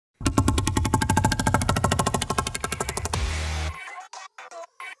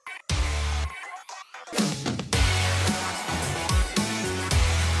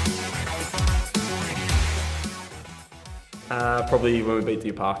Probably when we beat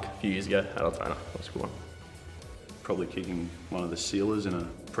Deer Park a few years ago at Altona. That was a good one. Probably kicking one of the Sealers in a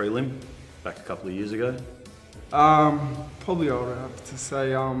prelim back a couple of years ago. Probably I would have to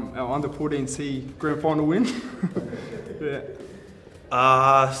say our under-14C grand final win. Yeah.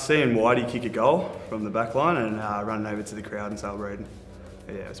 Seeing Whitey kick a goal from the back line and running over to the crowd and celebrating.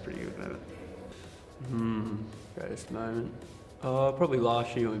 Yeah, it was a pretty good moment. Greatest moment. Probably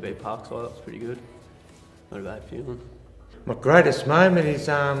last year when we beat Parkside, that was pretty good. Not a bad feeling. My greatest moment is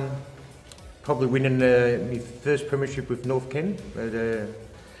probably winning my first premiership with North Ken, the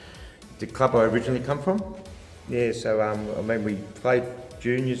club I originally come from. Yeah, so I mean we played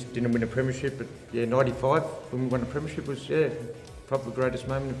juniors, didn't win a premiership, but yeah, 95 when we won the premiership was probably the greatest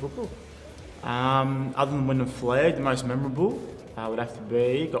moment in football. Other than winning the flag, the most memorable would have to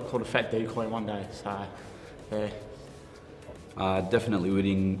be got called a fat decoy one day. So yeah. Definitely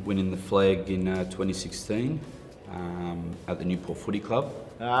winning the flag in 2016 at the Newport Footy Club.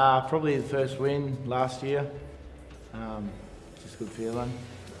 Probably the first win last year. Just a good feeling.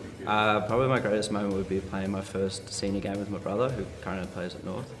 Probably my greatest moment would be playing my first senior game with my brother, who currently plays at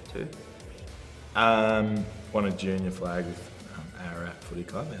North too. Won a junior flag with our footy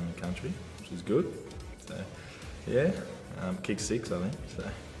club out in the country, which is good. So yeah, kicked 6 I think. So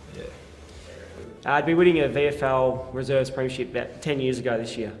yeah. I'd be winning a VFL Reserves Premiership about 10 years ago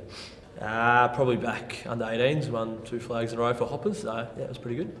this year. Probably back under 18s, won 2 flags in a row for Hoppers, so yeah, it was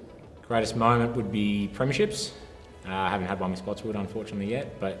pretty good. Greatest moment would be premierships. I haven't had one with Spotswood unfortunately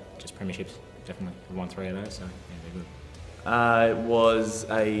yet, but just premierships, definitely. We've won 3 of those, so yeah, they're good. It was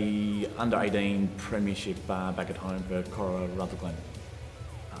a under-18 premiership back at home for Colorado Rutherglen.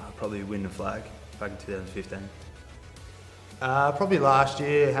 Probably win the flag back in 2015. Probably last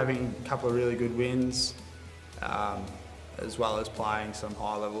year, having a couple of really good wins, as well as playing some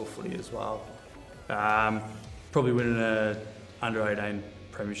high-level footy as well. Probably winning a under-18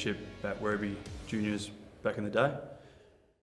 premiership at Werribee Juniors back in the day.